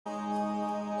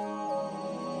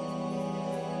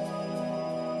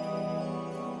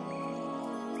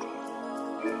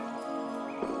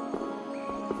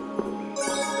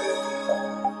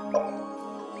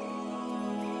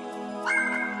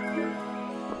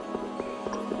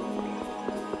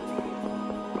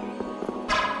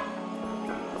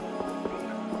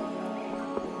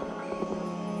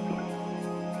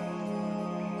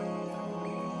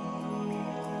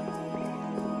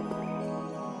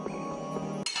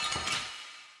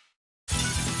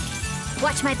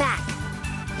Watch my back.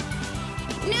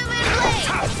 New Moon Blade!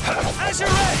 Azure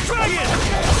Red Dragon!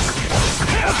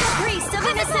 Priest of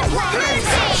Innocent Blood!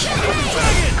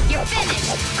 Dragon! You're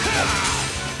finished!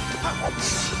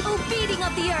 Oh, beating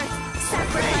of the earth!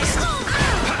 Sacrifice!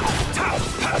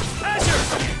 Azure!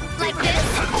 Like this?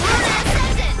 Luna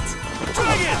Ascendant!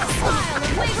 Dragon! Smile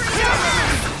and wavering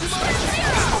darkness! Lord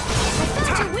Zero! I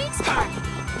found your weak spot!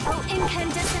 Oh,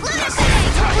 incandescent Luna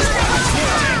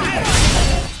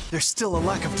There's still a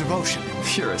lack of devotion.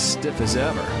 You're as stiff as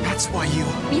ever. That's why you...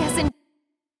 Yes, and...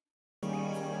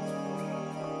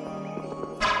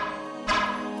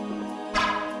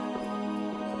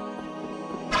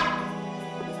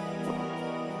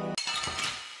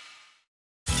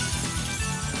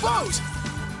 Float!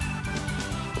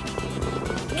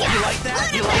 You like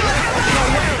that? You like that?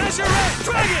 Azure Red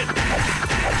Dragon!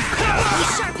 We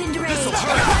sharpened rays!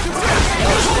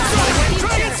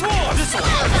 Dragon Swarm!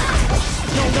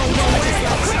 No way!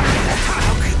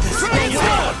 How could this Dragon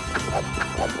Swarm!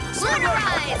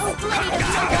 Lunarize! Oh, blade of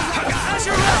Noble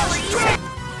Azure Red Dragon!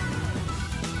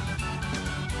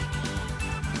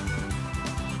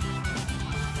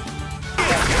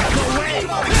 No way!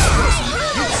 It's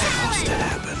supposed to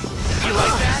happen. You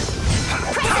like that?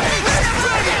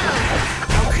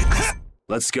 How could this...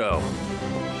 Let's go.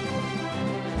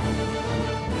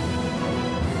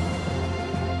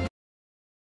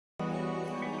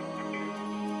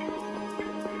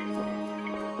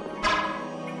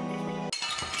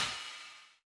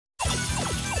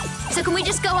 So can we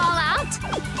just go all out?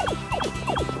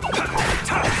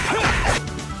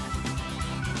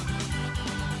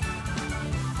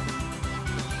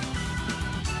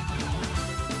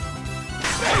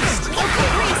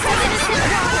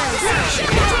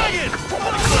 Dragon!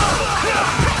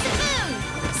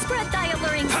 Spread thy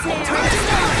alluring snare.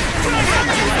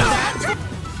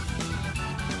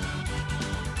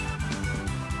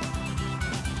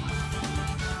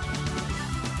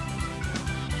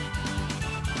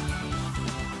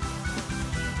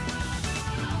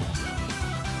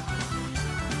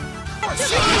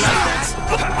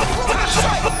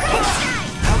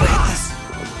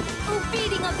 Oh,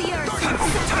 beating of the earth!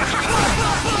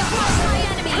 My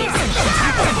enemies!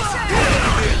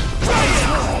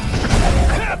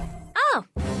 Oh,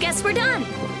 guess we're done.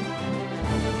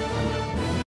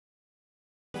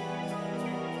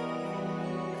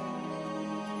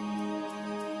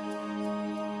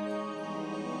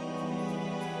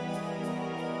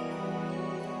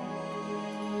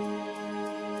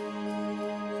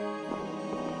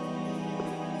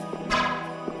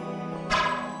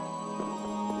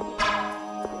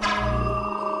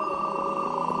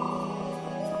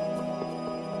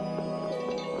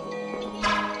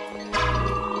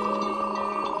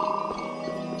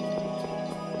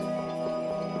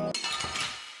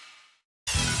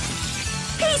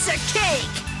 Piece of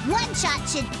cake! One shot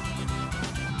should...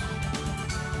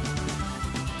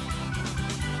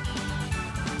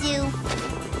 do.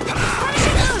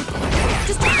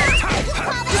 Just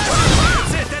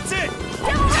That's it!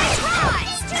 Double Ray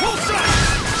Rise! Full shot!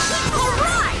 All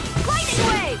right! Lightning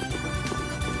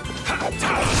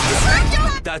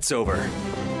Wave! That's over.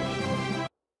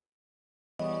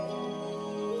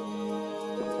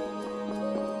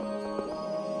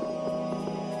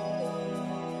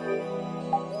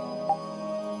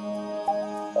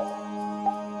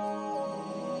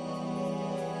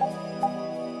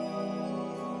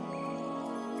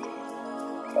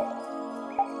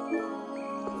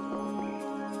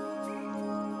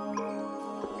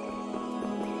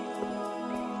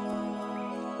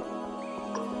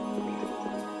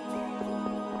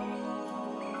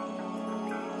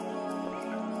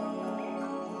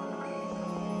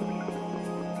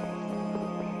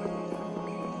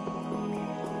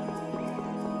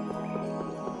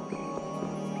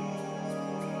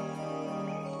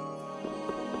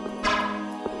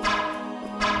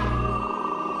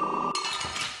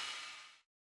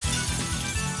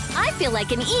 I feel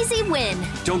like an easy win.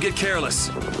 Don't get careless.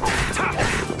 You like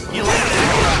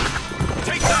that?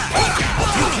 Take that!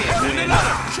 You can't win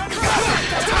another!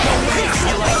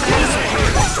 You like that?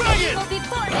 Dragon! Evil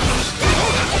before you.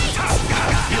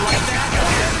 You like that?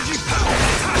 Energy power!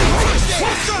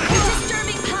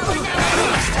 Disturbing power now.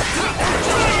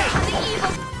 The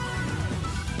evil.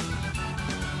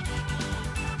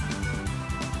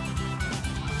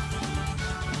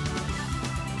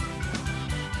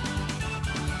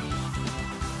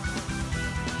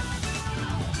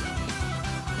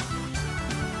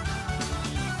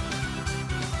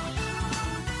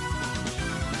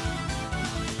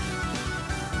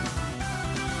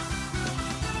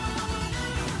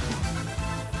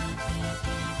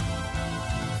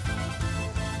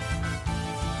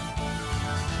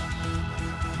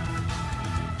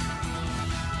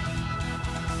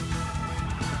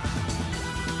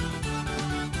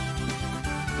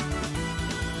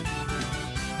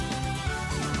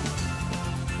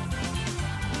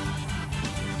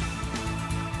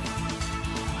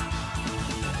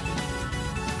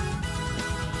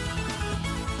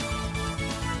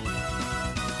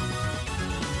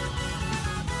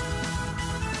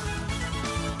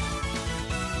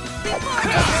 before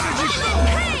me!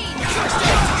 Pain!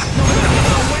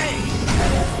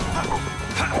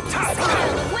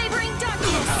 Smile of wavering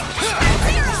darkness!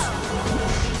 Zero!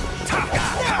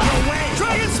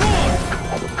 Dragon Sword!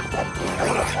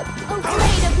 Oh,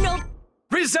 blade of no...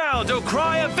 Resound, O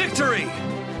cry of victory!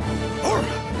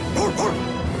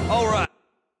 All right.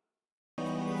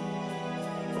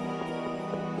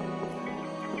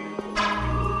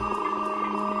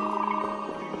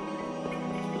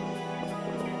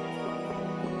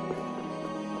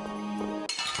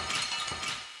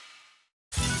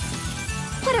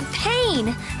 What a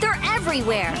pain! They're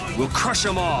everywhere! We'll crush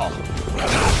them all.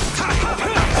 Dragon!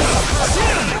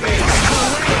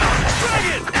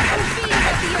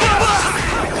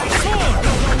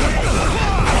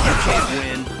 You can't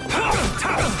win.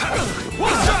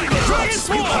 One strike! Dragon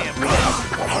Sword!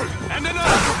 And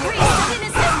another! Breeze of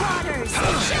innocent waters!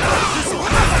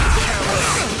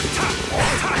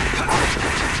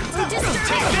 To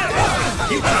disturb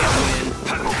You can't win.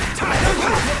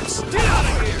 Get out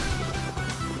of here!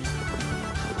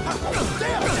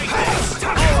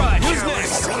 All right, who's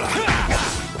next?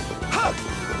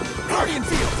 Guardian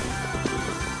Field!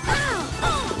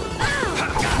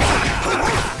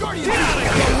 Guardian Field!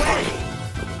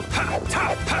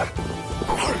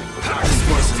 This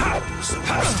wasn't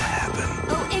supposed to happen.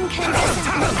 Oh,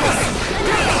 incandescent locust!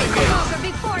 Annihilate the vulgar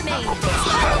before me!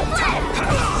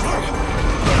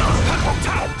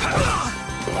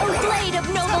 Oh, blade of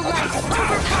noble light!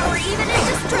 Overpower even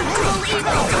indestructible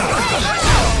evil!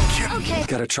 Okay.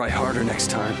 Gotta try harder next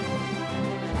time.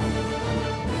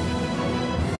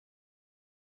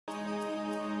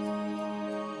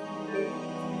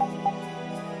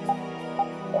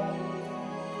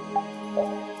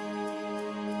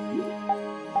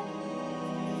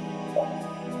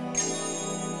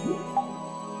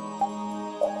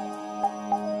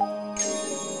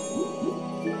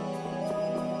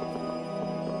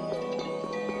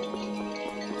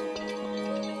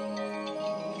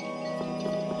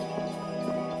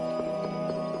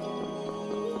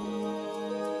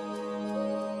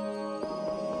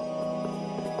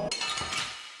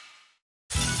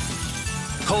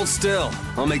 Hold still.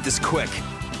 I'll make this quick. Strike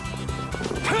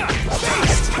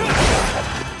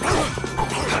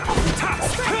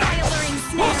my alluring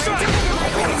snare and deliver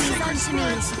my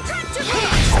enemies unto me!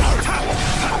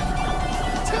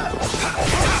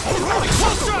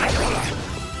 Full strike!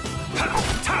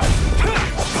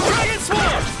 Dragon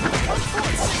Sword!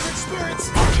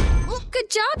 Good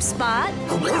job, Spot!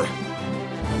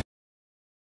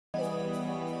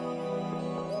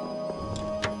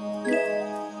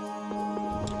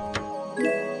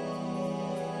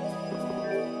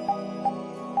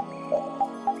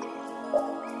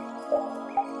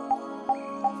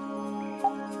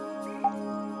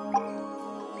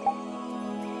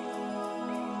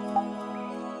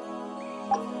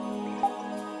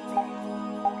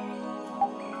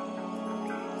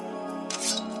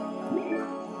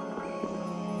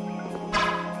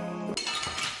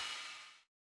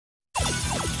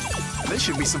 This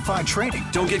should be some fine training.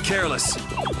 Don't get careless.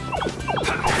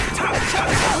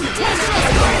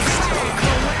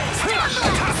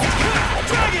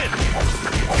 Dragon!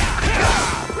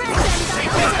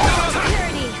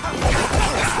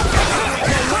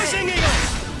 Crushing Eagle!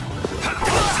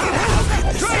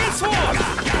 Dragon Sword!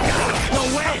 No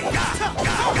way!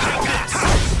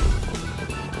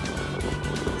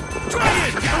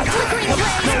 Dragon!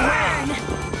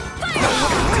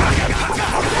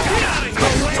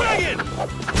 Dragon!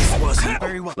 This wasn't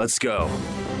very well. Let's go.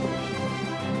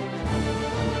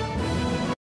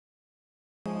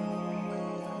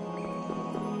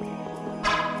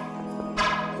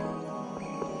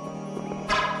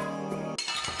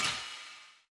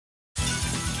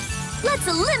 Let's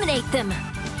eliminate them!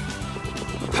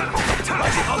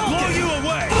 I'll blow you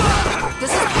away!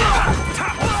 This is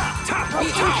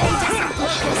incandescent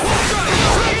locust!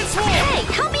 Hey,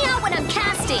 help me out when I'm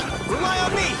casting! Rely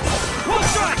on me. One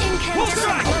strike!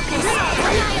 Incandescent locust!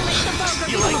 Annihilate the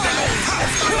vulgar You like before me!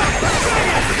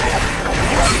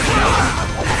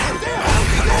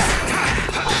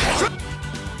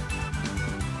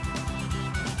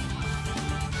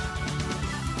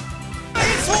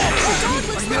 The dog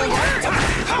looks really hurt!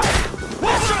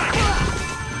 One strike!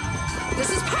 This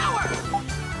is power!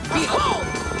 Behold!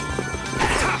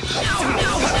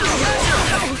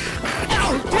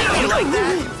 You like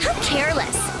that? How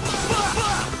careless!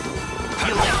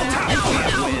 You like that? You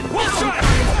can't win. One strike!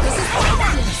 This is power!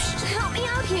 Help me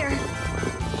out here!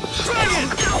 Dragon!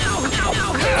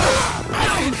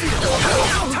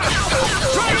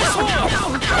 Dragon Sword!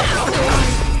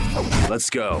 Let's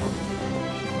go.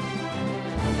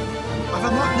 I've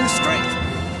unlocked new strength.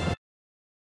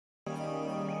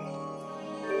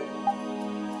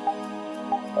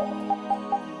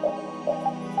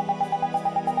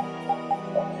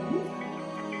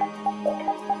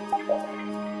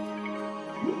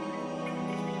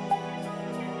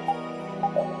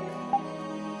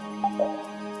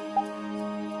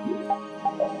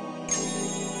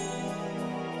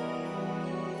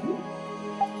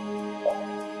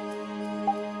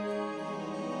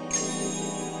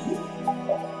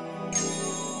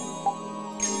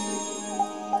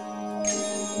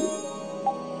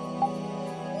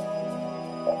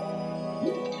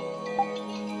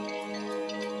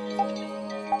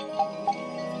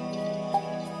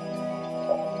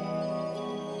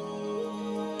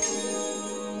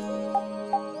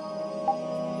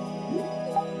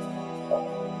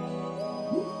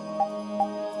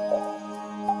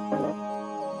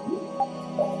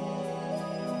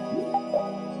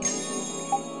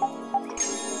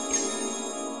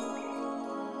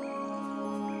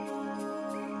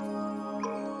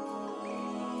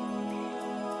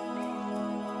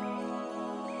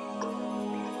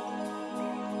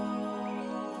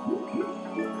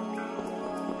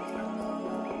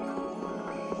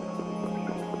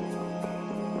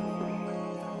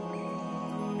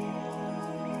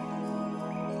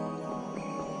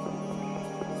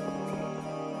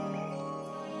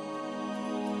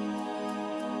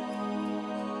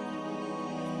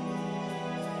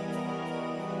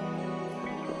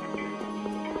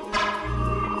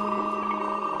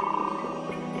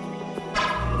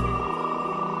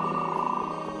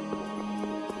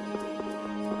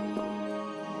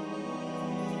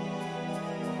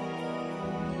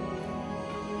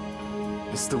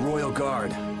 It's the Royal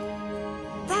Guard.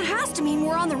 That has to mean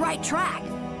we're on the right track.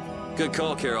 Good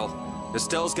call, Carol.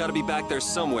 Estelle's gotta be back there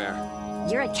somewhere.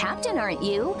 You're a captain, aren't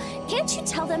you? Can't you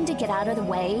tell them to get out of the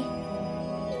way?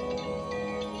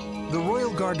 The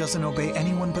Royal Guard doesn't obey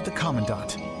anyone but the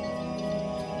Commandant.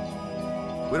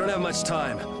 We don't have much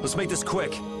time. Let's make this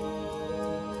quick.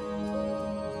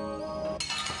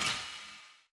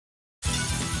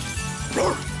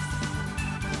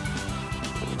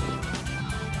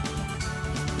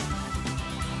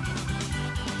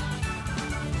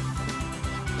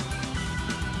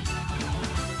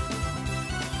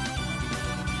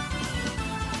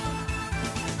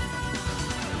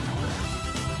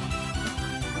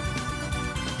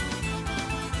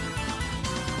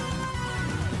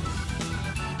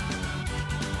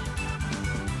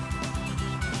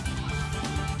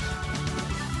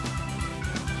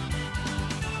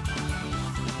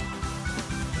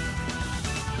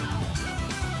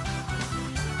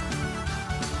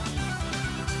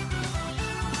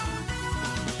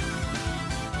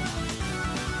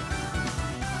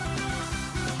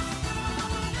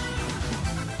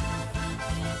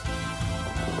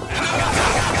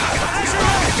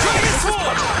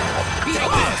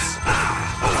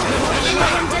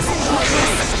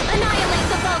 Annihilate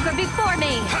the vulgar before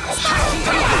me!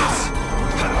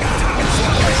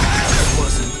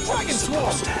 Dragon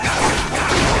Swarm!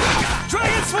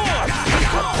 Dragon Swarm!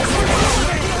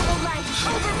 Noble light,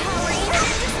 overpowering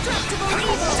indestructible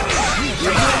evil!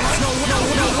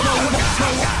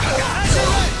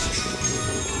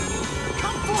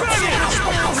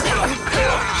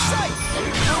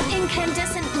 Oh,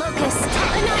 incandescent locust!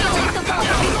 Annihilate the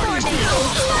vulgar before me!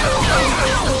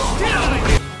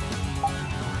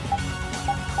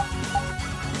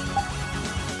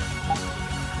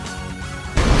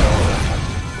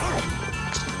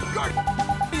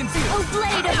 Oh,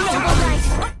 blade of noble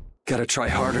light! Gotta try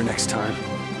harder next time.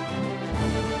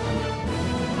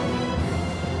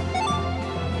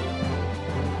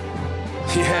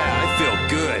 Yeah, I feel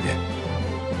good.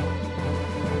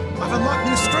 I've unlocked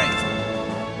new strength!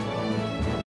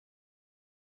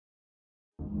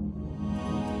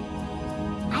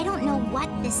 I don't know what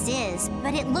this is,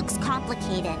 but it looks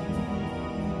complicated.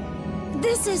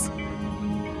 This is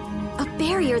a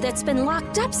barrier that's been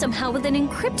locked up somehow with an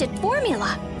encrypted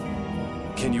formula.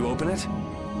 Can you open it?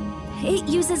 It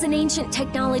uses an ancient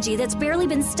technology that's barely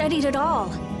been studied at all.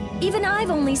 Even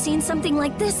I've only seen something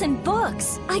like this in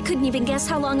books. I couldn't even guess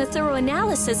how long a thorough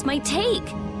analysis might take.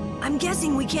 I'm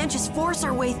guessing we can't just force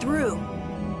our way through.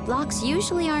 Locks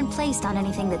usually aren't placed on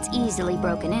anything that's easily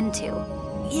broken into.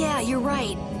 Yeah, you're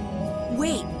right.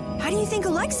 Wait, how do you think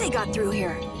Alexei got through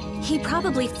here? He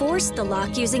probably forced the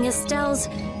lock using Estelle's...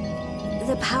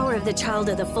 the power of the Child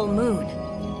of the Full Moon.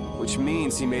 Which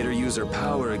means he made her use her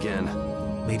power again.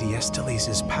 Lady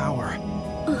Estelise's power.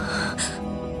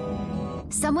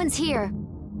 Someone's here.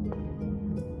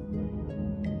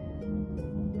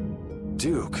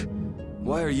 Duke,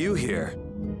 why are you here?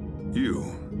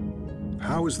 You.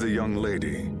 How is the young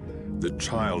lady, the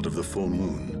Child of the Full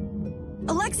Moon?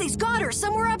 Alexei's got her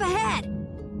somewhere up ahead!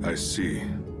 I see.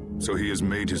 So he has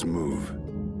made his move.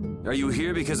 Are you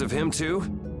here because of him too?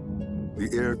 The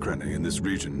air crene in this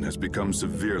region has become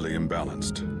severely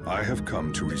imbalanced. I have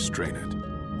come to restrain it.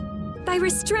 By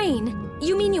restrain,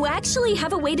 you mean you actually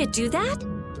have a way to do that?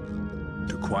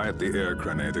 To quiet the air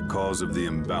crene, the cause of the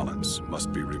imbalance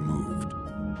must be removed.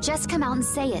 Just come out and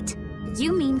say it.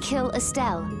 You mean kill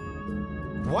Estelle.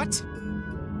 What?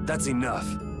 That's enough.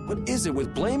 What is it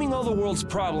with blaming all the world's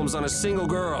problems on a single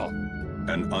girl?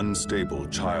 An unstable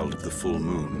child of the full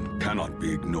moon cannot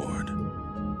be ignored.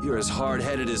 You're as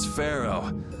hard-headed as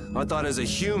Pharaoh. I thought as a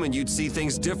human you'd see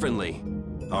things differently.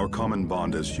 Our common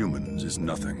bond as humans is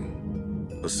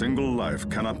nothing. A single life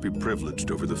cannot be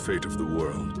privileged over the fate of the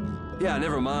world. Yeah,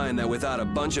 never mind that without a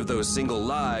bunch of those single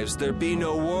lives, there'd be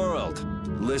no world.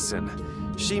 Listen,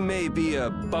 she may be a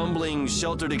bumbling,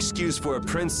 sheltered excuse for a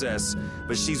princess,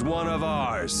 but she's one of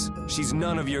ours. She's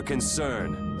none of your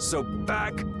concern. So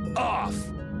back off!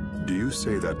 Do you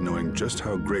say that knowing just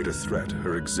how great a threat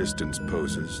her existence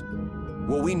poses?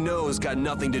 What we know's got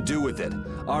nothing to do with it.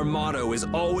 Our motto is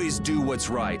always do what's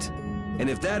right. And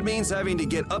if that means having to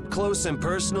get up close and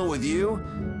personal with you,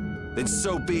 then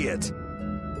so be it.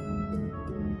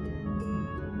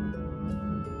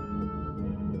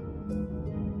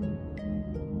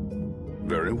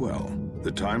 Very well.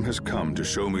 The time has come to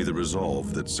show me the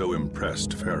resolve that so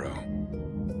impressed Pharaoh.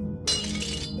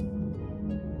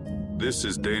 This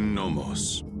is Dane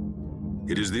Nomos.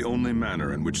 It is the only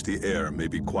manner in which the air may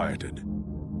be quieted.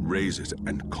 Raise it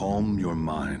and calm your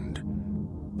mind.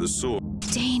 The sword...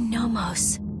 Dane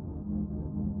Nomos.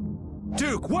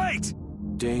 Duke, wait!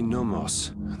 Dane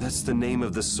Nomos. That's the name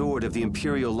of the sword of the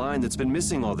Imperial line that's been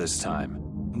missing all this time.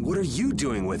 What are you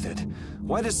doing with it?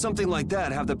 Why does something like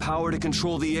that have the power to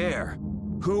control the air?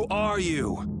 Who are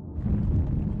you?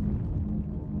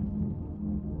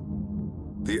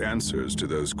 The answers to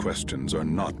those questions are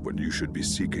not what you should be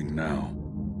seeking now.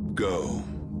 Go,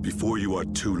 before you are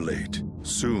too late.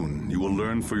 Soon, you will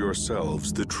learn for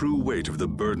yourselves the true weight of the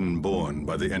burden borne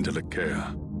by the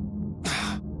Entelekea.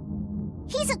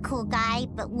 He's a cool guy,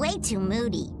 but way too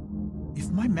moody. If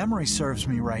my memory serves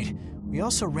me right, we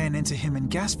also ran into him in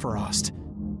Gasparost.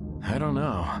 I don't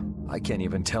know. I can't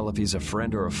even tell if he's a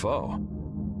friend or a foe.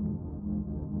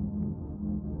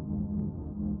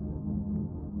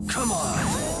 Come on!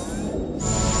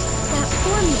 That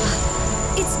formula.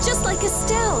 It's just like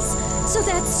Estelle's. So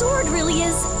that sword really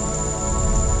is...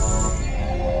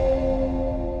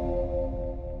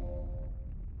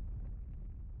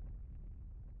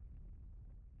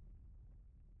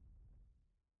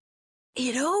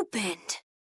 It opened.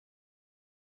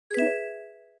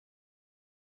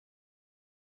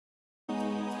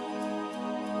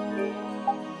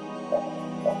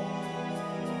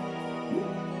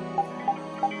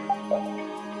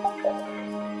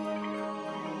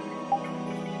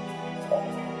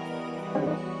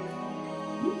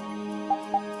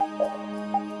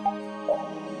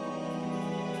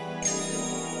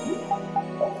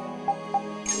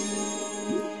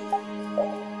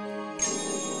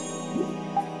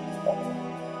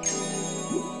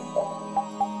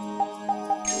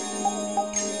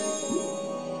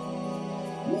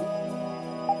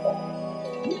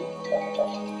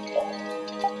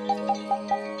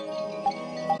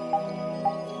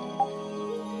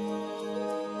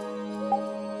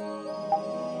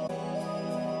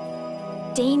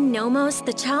 Dane Nomos,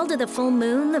 the child of the full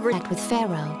moon, Act with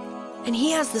Pharaoh. And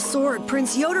he has the sword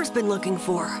Prince Yoder's been looking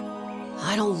for.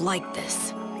 I don't like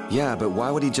this. Yeah, but why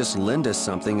would he just lend us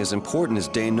something as important as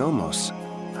Dane Nomos?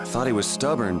 I thought he was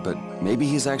stubborn, but maybe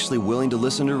he's actually willing to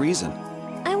listen to reason.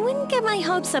 I wouldn't get my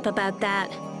hopes up about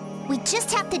that. We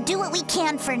just have to do what we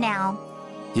can for now.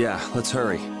 Yeah, let's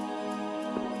hurry.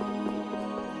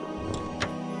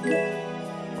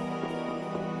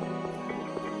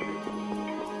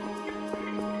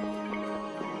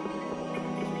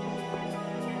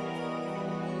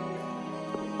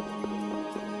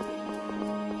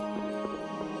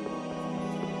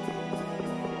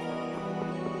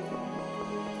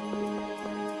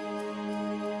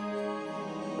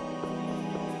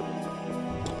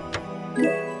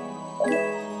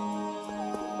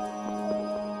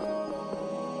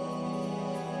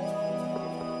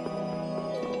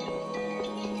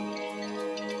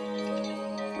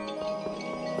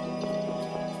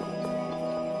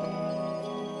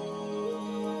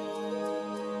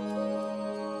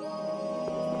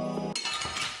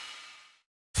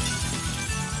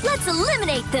 Let's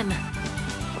eliminate them!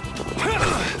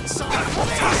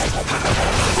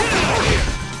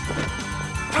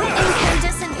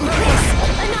 Incandescent blaze!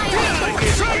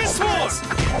 Annihilate! Dragon Sword!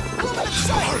 Full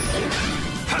strike!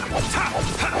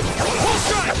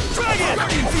 Dragon!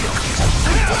 Damn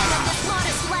of the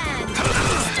Lotus land!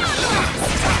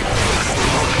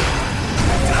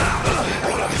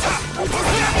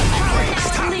 Power now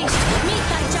unleashed! Meet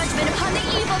thy judgment upon the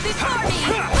evil before me!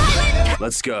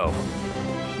 Let's go.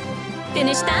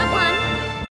 Finish that one!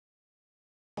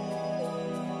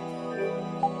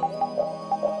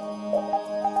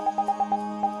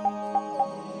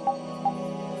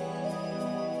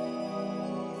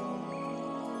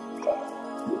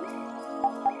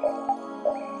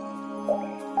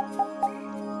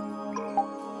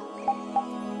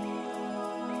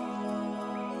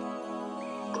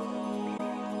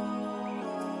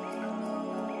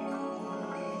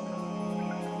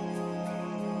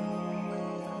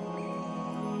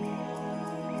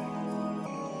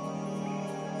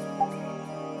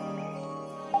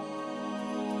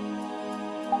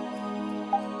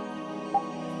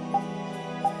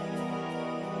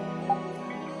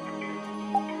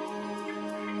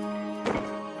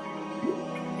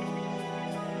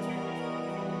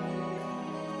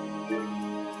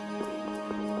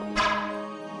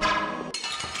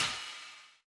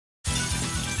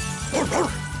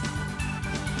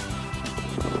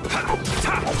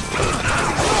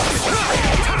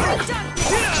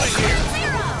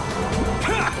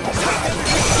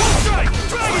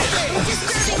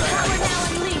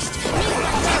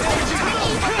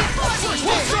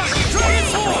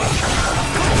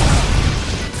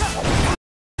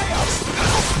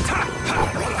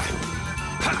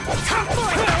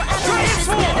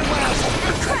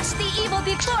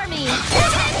 Before me!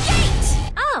 Gate!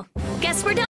 Oh, guess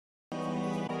we're done.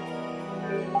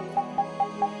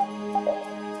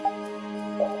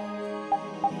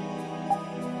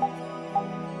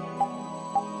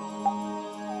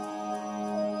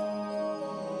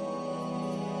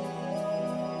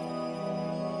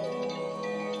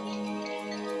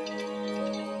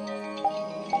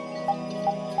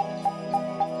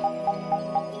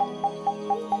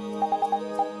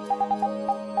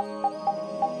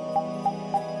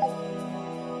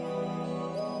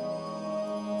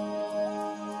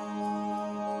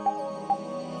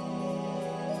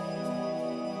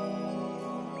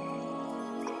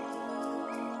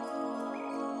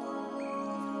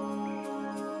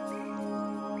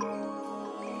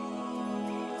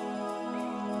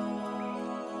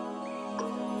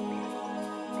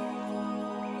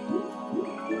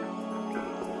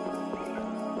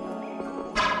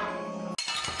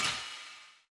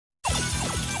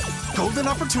 Golden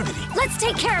opportunity. Let's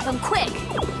take care of him quick.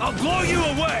 I'll blow you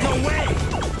away! No way!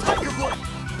 Tiger Blood!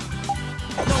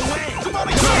 No way! Come on,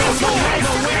 No way!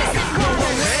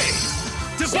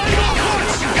 Divine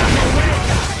Force! No way!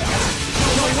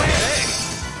 No way!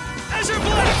 Azure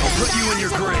Blast! I'll put you in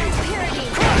your grave.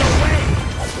 No way!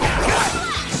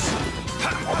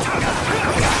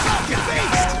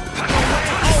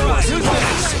 Alright, who's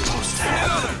next?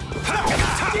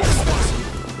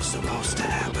 Supposed to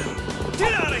happen.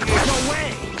 Get out of here! No way!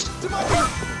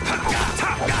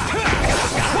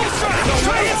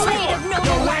 Blade of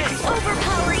noble work,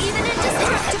 overpower even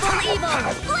indestructible evil.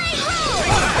 Blade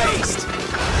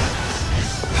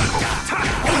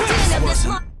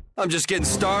rule! I'm just getting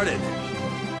started.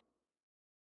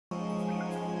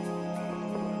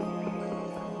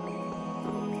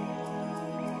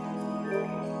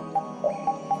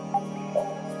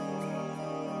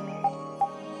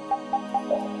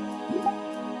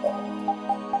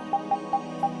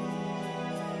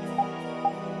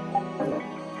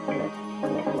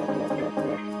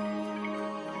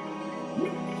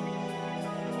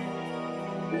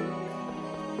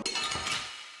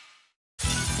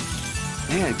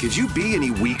 Man, could you be any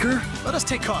weaker? Let us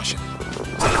take caution.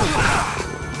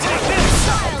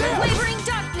 Wavering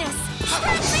darkness!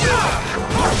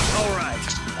 All right.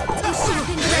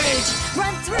 Sharpened rage!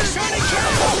 Run through them!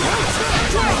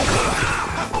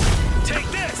 Take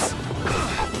this!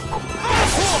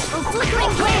 Oh,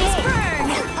 flickering blaze burn!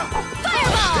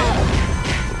 Fireball!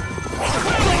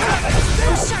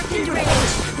 Oh, sharpened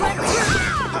rage! Run through!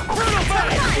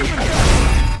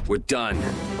 We're done.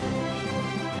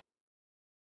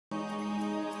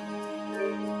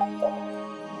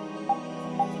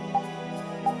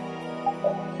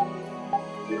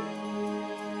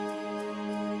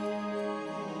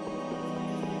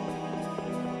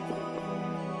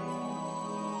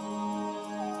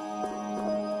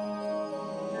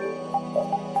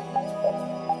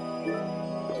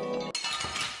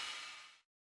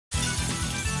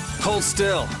 Hold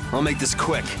still. I'll make this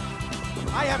quick.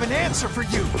 I have an answer for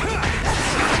you. You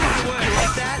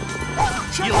like that?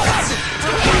 You like it?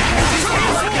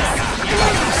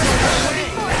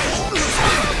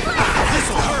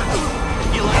 This'll hurt.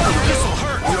 You like it? This'll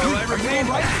hurt. You alright, Remain?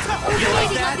 You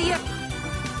like that?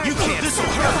 You can't.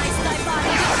 This'll hurt.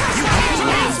 You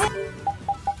can't.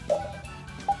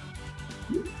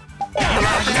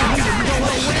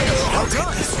 Well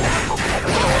done.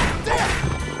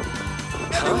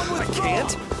 I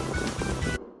can't?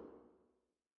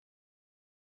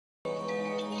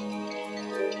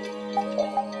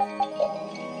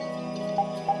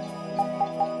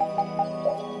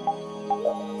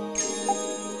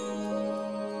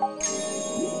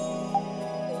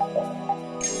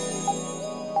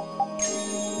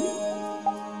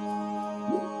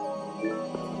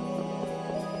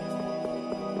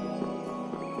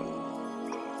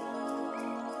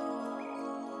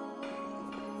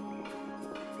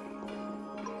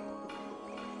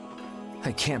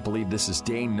 I can't believe this is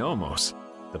De Nomos,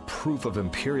 the proof of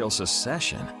Imperial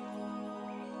secession.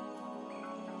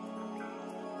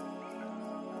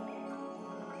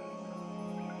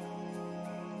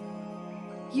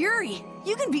 Yuri,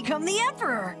 you can become the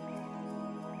Emperor!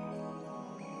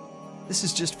 This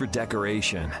is just for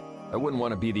decoration. I wouldn't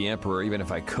want to be the Emperor even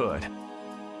if I could.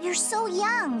 You're so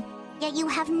young, yet you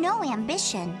have no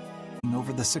ambition.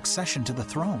 over the succession to the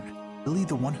throne. Really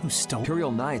the one who stole?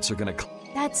 Imperial Knights are gonna...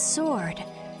 That sword,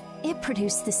 it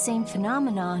produced the same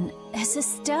phenomenon as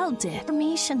Estelle did.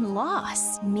 Information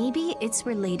loss. Maybe it's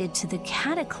related to the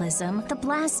cataclysm the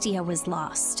Blastia was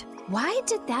lost. Why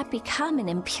did that become an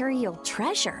Imperial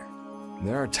treasure?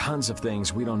 There are tons of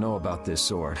things we don't know about this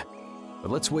sword.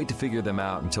 But let's wait to figure them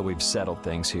out until we've settled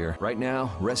things here. Right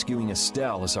now, rescuing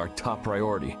Estelle is our top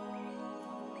priority.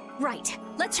 Right.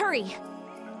 Let's hurry.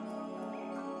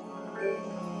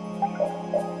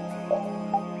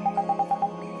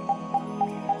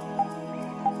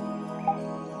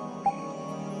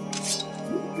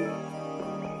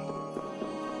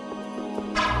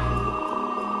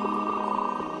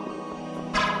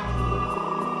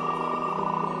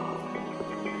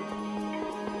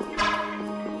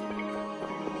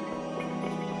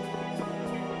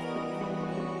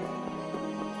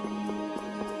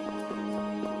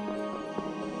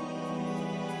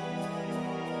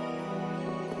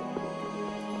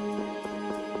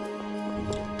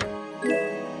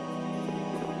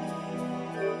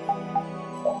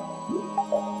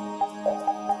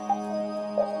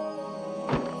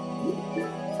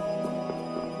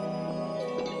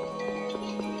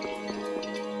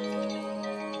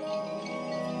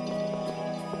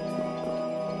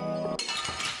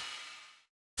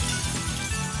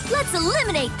 Let's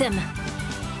eliminate them!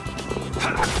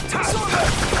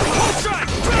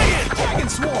 Dragon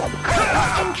Swarm!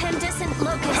 Incandescent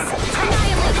locust!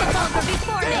 Annihilate the vulgar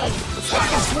before me!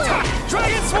 Dragon Swarm!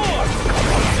 Dragon Swarm!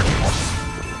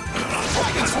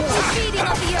 Dragon Swarm! Feeding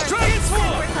of the earth! Dragon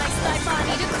Swarm! Sacrifice thy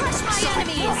body to crush my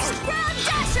enemies! Ground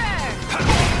Dasher!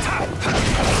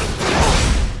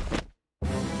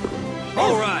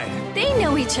 All right! They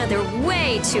know each other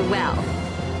way too well.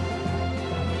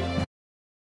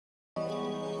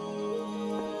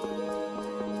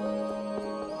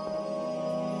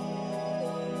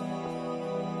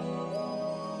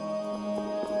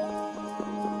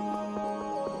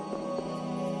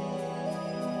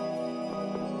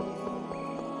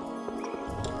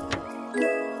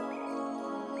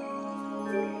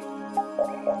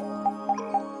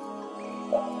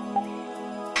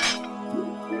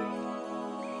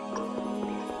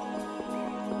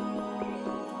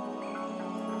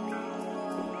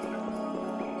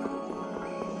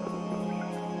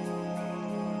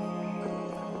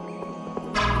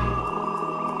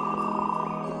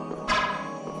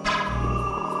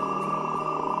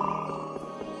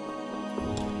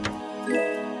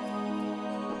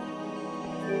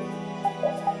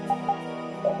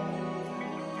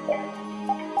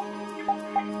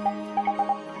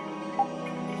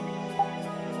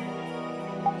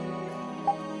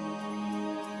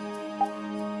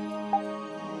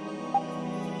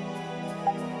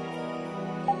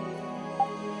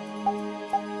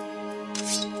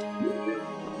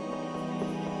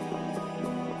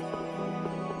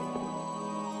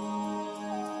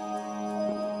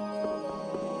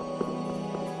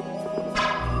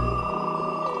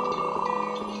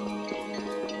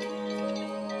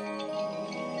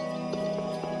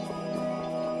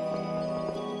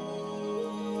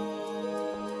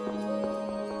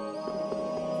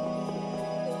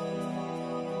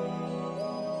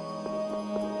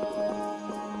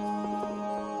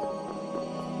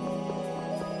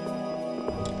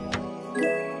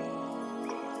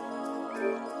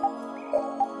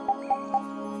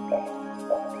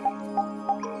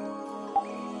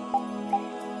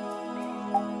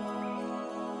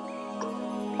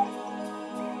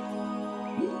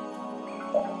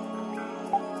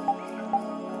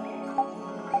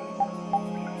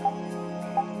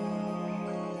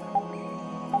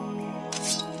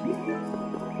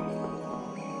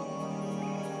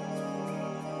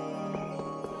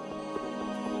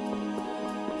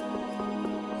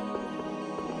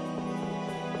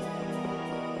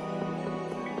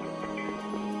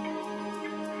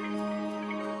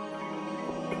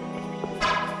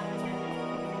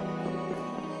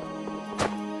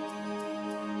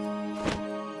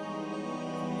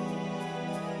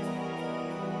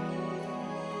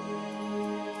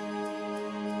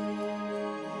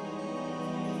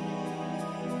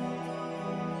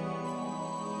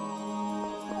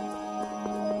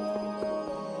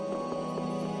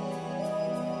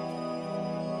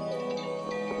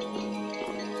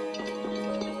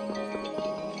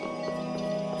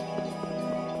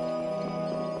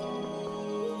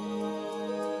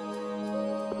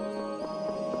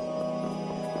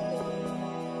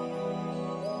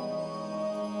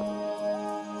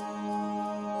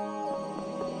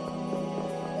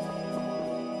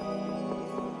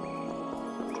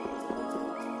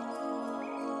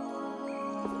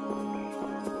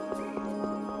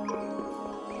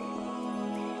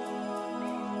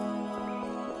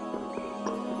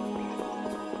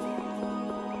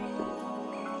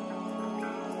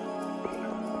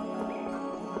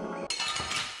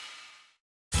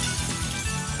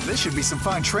 this should be some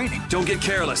fine training. Don't get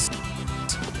careless.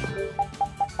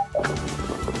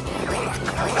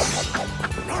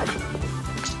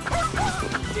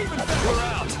 We're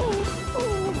out.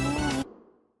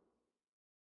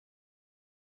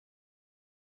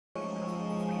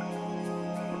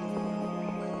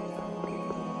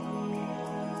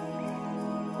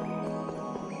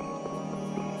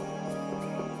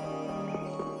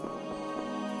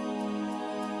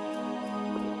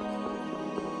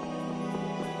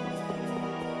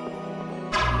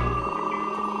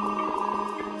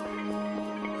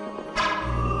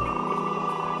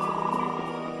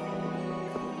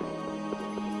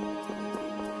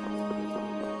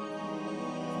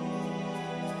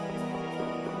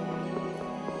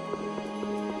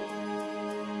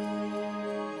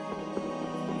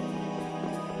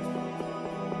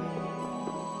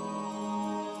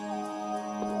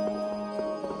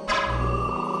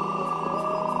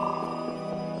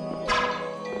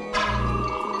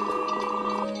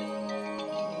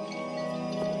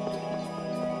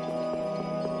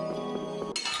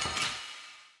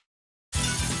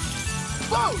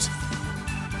 Foes!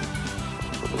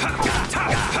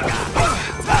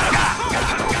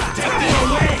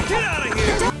 Get out of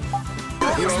here!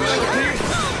 You alright here?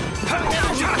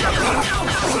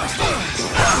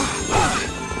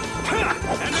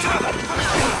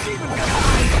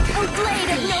 A blade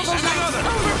of noble light,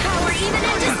 overpower even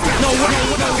indestructible. No way!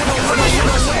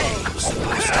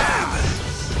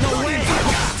 No way!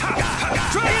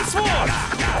 Dragon Swarm!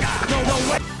 No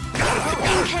way!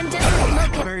 Incandescent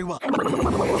look. Very well.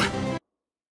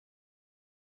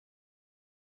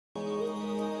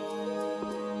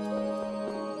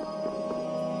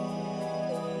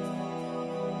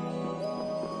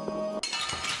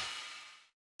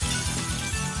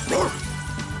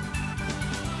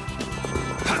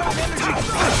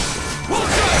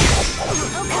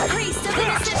 Oh, priest of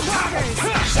innocent waters.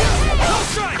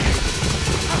 Strike!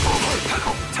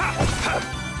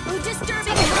 Oh,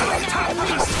 disturbing power now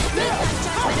unleashed. Midnight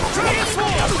judgment of Dragon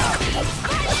Swarm!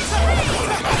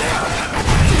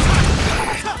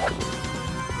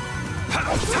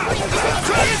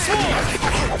 Dragon Swarm!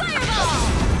 Fireball!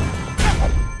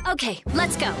 Okay,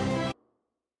 let's go.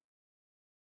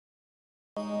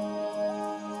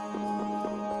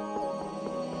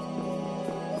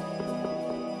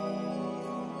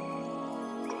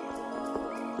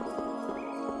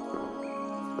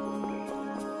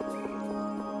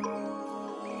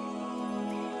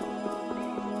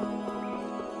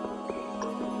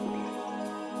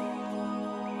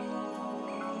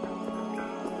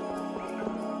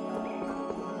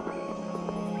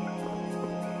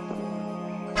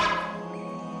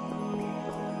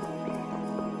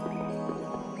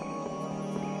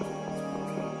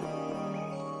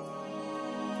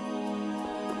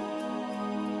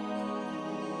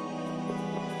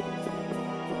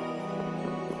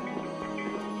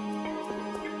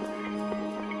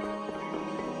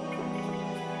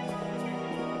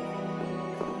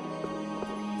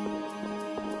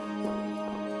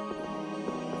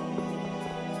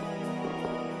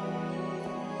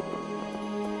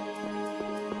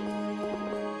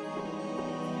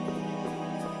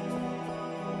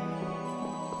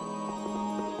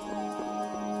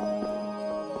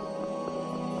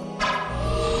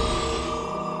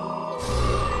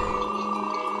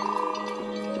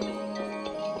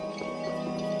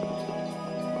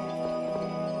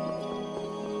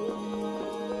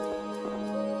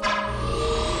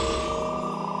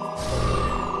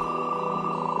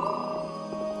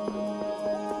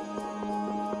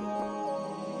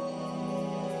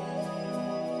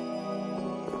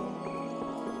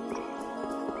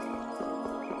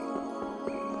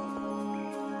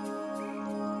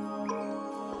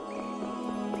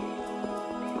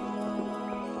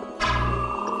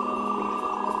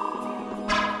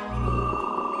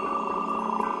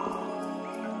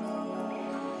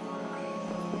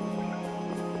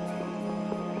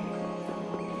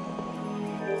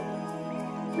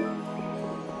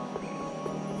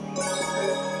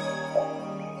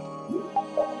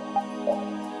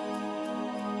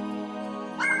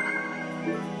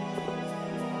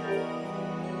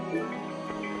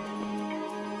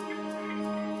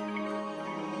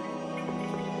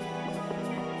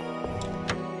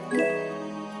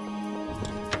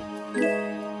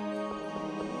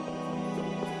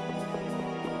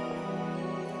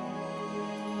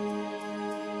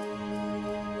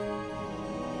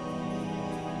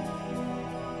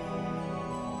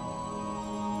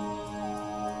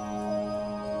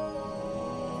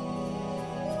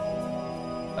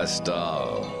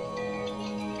 Astal,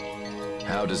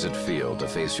 how does it feel to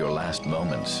face your last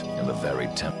moments in the very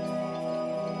temple?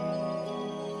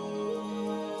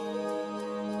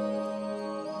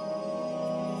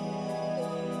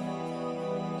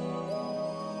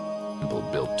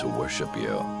 temple built to worship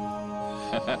you.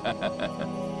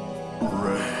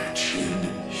 Wretched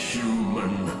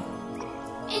human.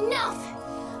 Enough!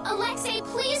 Alexei,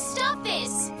 please stop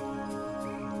this!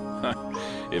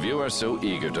 If you are so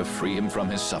eager to free him from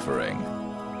his suffering,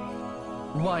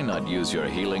 why not use your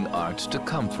healing arts to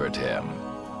comfort him?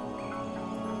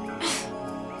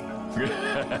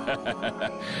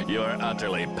 You are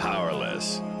utterly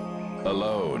powerless.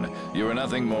 Alone, you are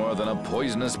nothing more than a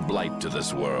poisonous blight to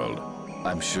this world.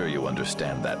 I'm sure you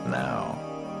understand that now.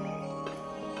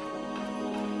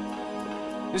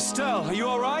 Estelle, are you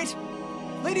all right?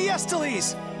 Lady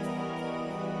Estellise!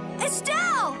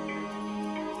 Estelle!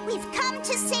 We've come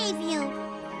to save you.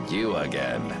 You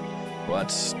again. What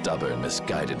stubborn,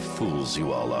 misguided fools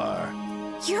you all are.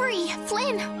 Yuri,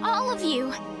 Flynn, all of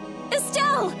you.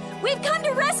 Estelle, we've come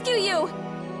to rescue you!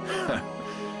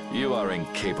 You are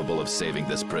incapable of saving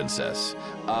this princess.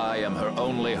 I am her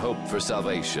only hope for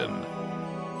salvation.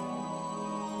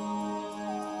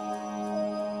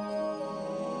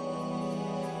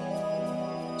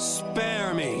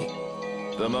 Spare me!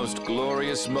 The most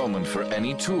glorious moment for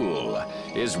any tool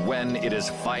is when it is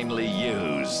finally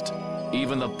used.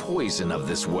 Even the poison of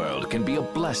this world can be a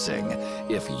blessing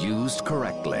if used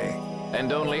correctly.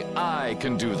 And only I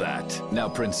can do that. Now,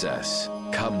 princess,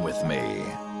 come with me.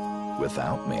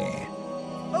 Without me.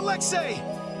 Alexei!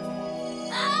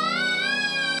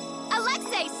 Ah!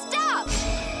 Alexei, stop!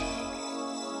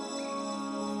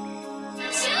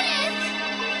 Judith!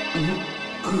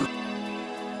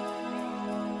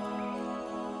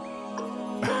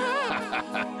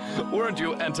 Weren't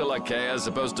you Entelakea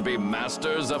supposed to be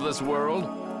masters of this world?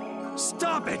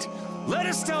 Stop it! Let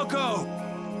Estelle go!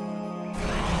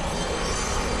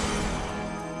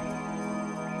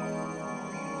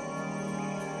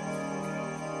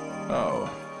 Oh,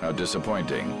 how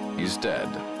disappointing. He's dead.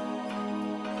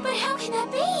 But how can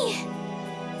that be?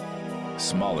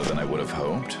 Smaller than I would have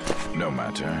hoped. No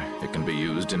matter. It can be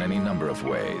used in any number of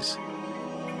ways.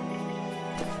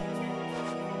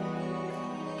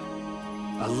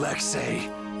 Alexei!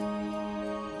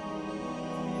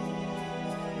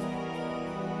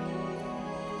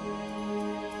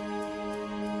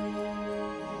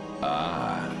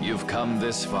 Ah, you've come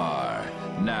this far.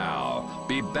 Now,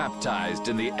 be baptized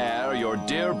in the air your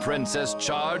dear princess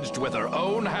charged with her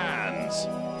own hands.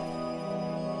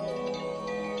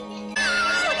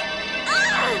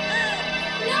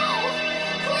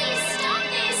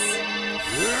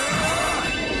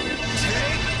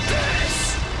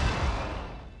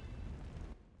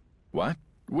 What?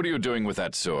 What are you doing with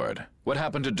that sword? What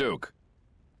happened to Duke?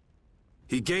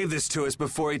 He gave this to us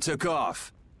before he took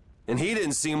off. And he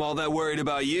didn't seem all that worried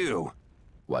about you.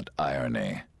 What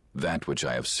irony. That which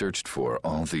I have searched for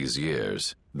all these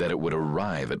years, that it would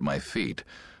arrive at my feet,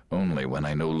 only when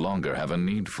I no longer have a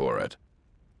need for it.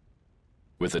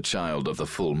 With the child of the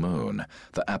full moon,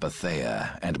 the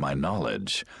apatheia, and my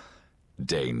knowledge,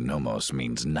 De Nomos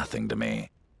means nothing to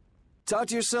me. Talk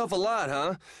to yourself a lot,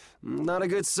 huh? Not a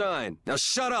good sign. Now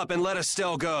shut up and let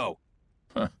Estelle go.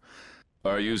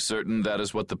 Are you certain that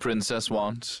is what the princess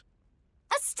wants?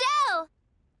 Estelle!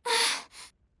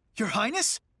 Your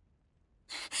Highness?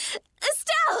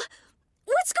 Estelle!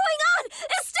 What's going on?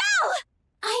 Estelle!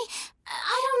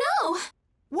 I don't know.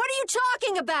 What are you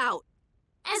talking about?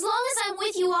 As long as I'm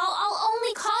with you all, I'll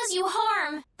only cause you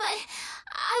harm. But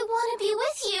I want to be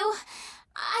with you.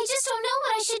 I just don't know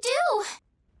what I should do.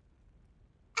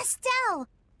 Estelle,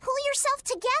 pull yourself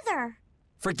together.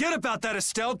 Forget about that,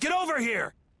 Estelle. Get over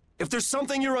here. If there's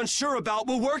something you're unsure about,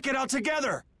 we'll work it out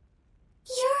together.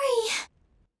 Yuri.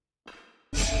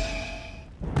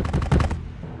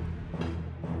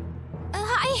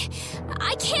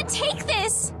 I can't take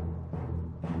this.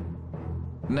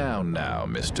 Now,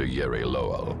 Mr. Yuri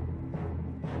Lowell.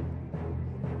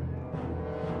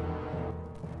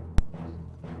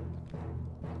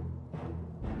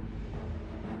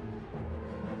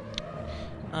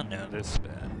 I know this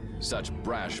bad. Such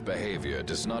brash behavior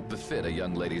does not befit a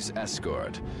young lady's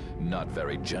escort. Not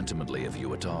very gentlemanly of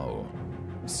you at all.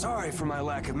 Sorry for my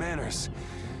lack of manners.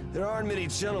 There aren't many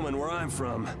gentlemen where I'm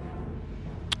from.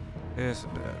 It's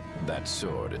bad. That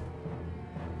sword.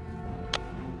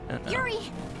 Yuri,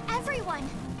 everyone.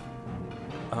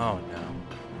 Oh no.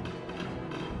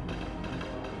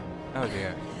 Oh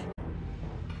dear.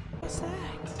 What's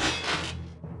that?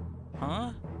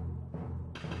 Huh?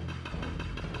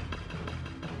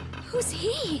 Who's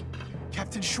he?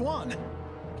 Captain Schwan.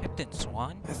 Captain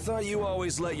Swan? I thought you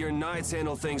always let your knights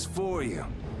handle things for you.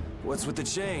 What's with the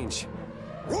change?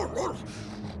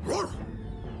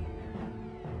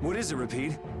 What is it,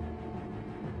 Repeat?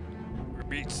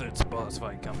 beats its boss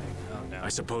fight coming. Oh no. I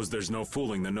suppose there's no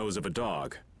fooling the nose of a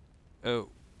dog. Oh.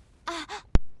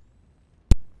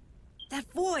 That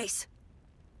voice!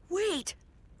 Wait!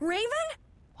 Raven?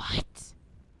 What?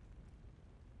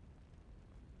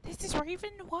 This is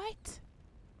Raven? What?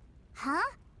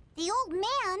 Huh? The old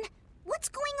man? What's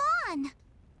going on?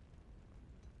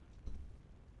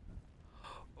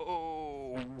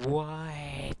 Oh,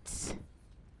 what?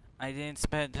 I didn't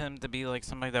expect him to be like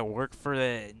somebody that worked for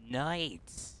the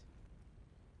Knights.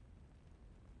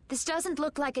 This doesn't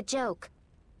look like a joke.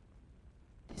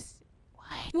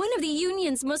 One of the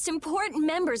Union's most important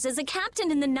members is a captain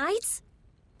in the Knights?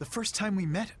 The first time we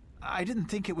met, I didn't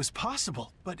think it was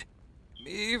possible, but...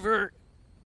 Either.